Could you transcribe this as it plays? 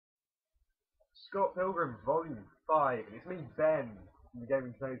Scott Pilgrim Volume 5. It's me, Ben, from the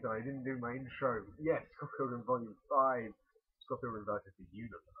Gaming Potato. I didn't do my intro. Yes, Scott Pilgrim Volume 5. Scott Pilgrim versus the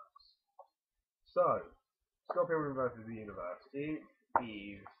Universe. So, Scott Pilgrim versus the Universe. It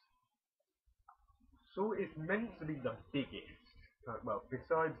is... So it's meant to be the biggest. Well,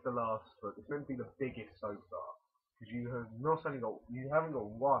 besides the last book, it's meant to be the biggest so far. Because you have not only got... You haven't got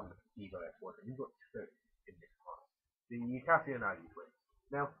one Evil X1, you've got two in this one. The Cassie and Aggie twins.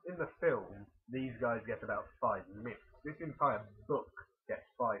 Now, in the film, these guys get about 5 minutes. This entire book gets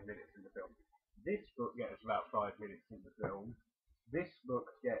 5 minutes in the film. This book gets about 5 minutes in the film. This book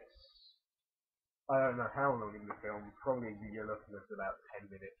gets, I don't know how long in the film. Probably you're looking at about 10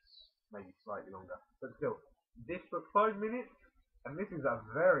 minutes, maybe slightly longer. But still, this book 5 minutes, and this is a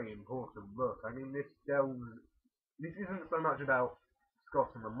very important book. I mean, this isn't so much about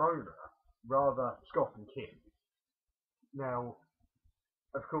Scott and Ramona, rather Scott and Kim. Now,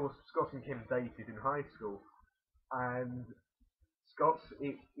 of course, Scott and Kim dated in high school, and Scott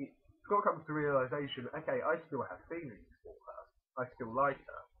comes to the realization, okay, I still have feelings for her, I still like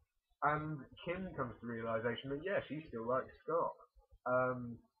her, and Kim comes to the realization that yeah, she still likes Scott.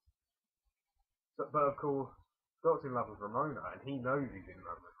 But of course, Scott's in love with Ramona, and he knows he's in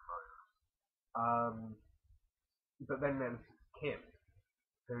love with Ramona. But then there's Kim,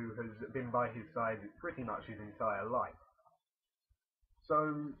 who has been by his side pretty much his entire life. So,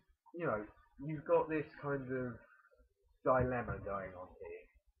 you know, you've got this kind of dilemma going on here.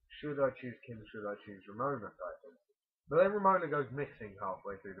 Should I choose Kim, should I choose Ramona type thing? But then Ramona goes missing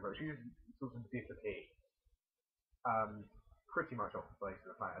halfway through the book. She just sort of disappears. Pretty much off the face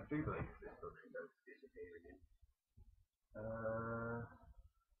of the planet. I do believe it's this book she goes disappearing in.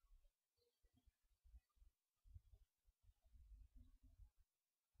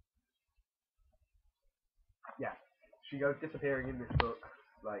 Yeah, she goes disappearing in this book,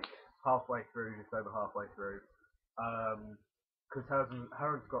 like halfway through, just over halfway through, because her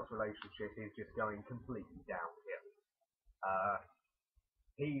and Scott's relationship is just going completely downhill.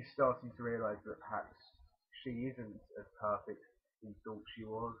 He's starting to realise that perhaps she isn't as perfect as he thought she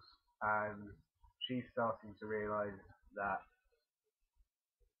was, and she's starting to realise that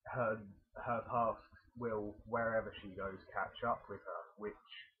her past will, wherever she goes, catch up with her, which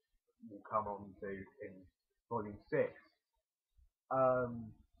will come on to in Volume 6.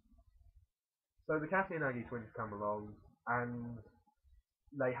 So the Cassie and Aggie twins come along, and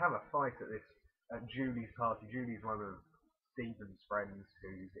they have a fight at Julie's party. Julie's one of Stephen's friends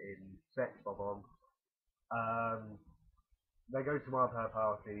who's in Sex Bob-on. They go to one of her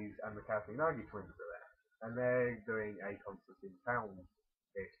parties, and the Cassie and Aggie twins are there, and they're doing a concert in town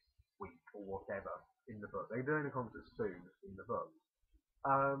this week or whatever in the book. They're doing a concert soon in the book.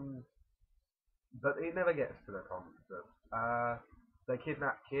 But it never gets to the concert. They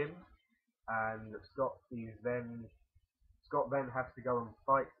kidnap Kim, and Scott then has to go and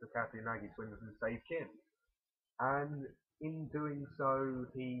fight the Cassie and Aggie twins and save Kim. And in doing so,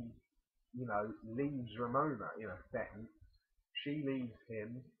 he, leaves Ramona in a sense. She leaves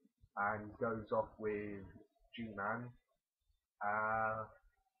him and goes off with G-Man.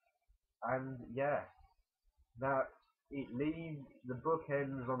 And yeah, that it leaves, the book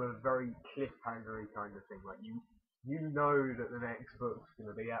ends on a very cliffhangery kind of thing. Like you know that the next book's going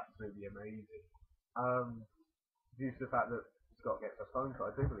to be absolutely amazing. Due to the fact that Scott gets a phone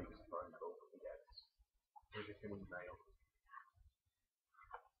call. I do believe it's a phone call he gets. Or just an email.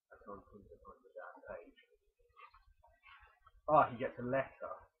 I can't seem to find the damn page. He gets a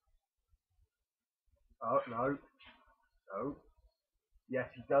letter. Oh, no. No. Yes,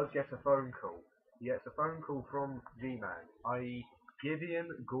 he does get a phone call. He gets a phone call from G-Man, i.e.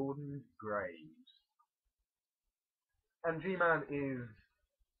 Gideon Gordon Graves. And G-Man is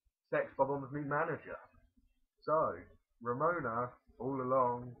Sex Bob-on's new manager. So, Ramona all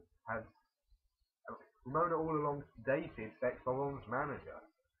along dated Sex Bob-on's manager.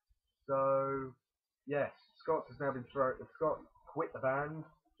 So, yes, Scott quit the band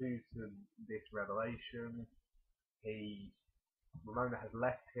due to this revelation. Ramona has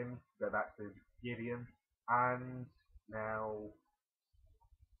left him to go back to Gideon, and now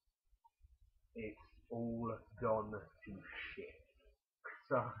it's all gone to shit.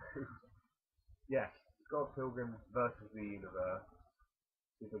 So, yes, Scott Pilgrim versus the Universe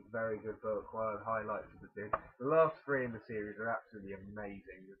is a very good book, one of the highlights of the series. The last 3 in the series are absolutely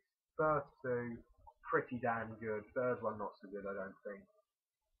amazing. The first 2, pretty damn good. Third one, not so good, I don't think.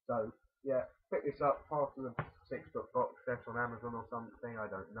 So, yeah, pick this up, part of the 6-book box set on Amazon or something, I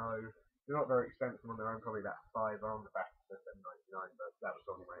don't know. They're not very expensive on their own, probably about $5 on the back of $7.99, but that was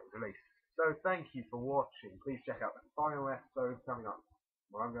probably when it was released. So thank you for watching. Please check out the final episode coming up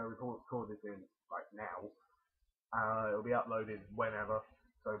Well, I'm going to record this in like now. It'll be uploaded whenever.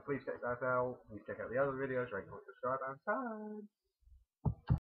 So please check that out. Please check out the other videos, rate, comment, subscribe, and time.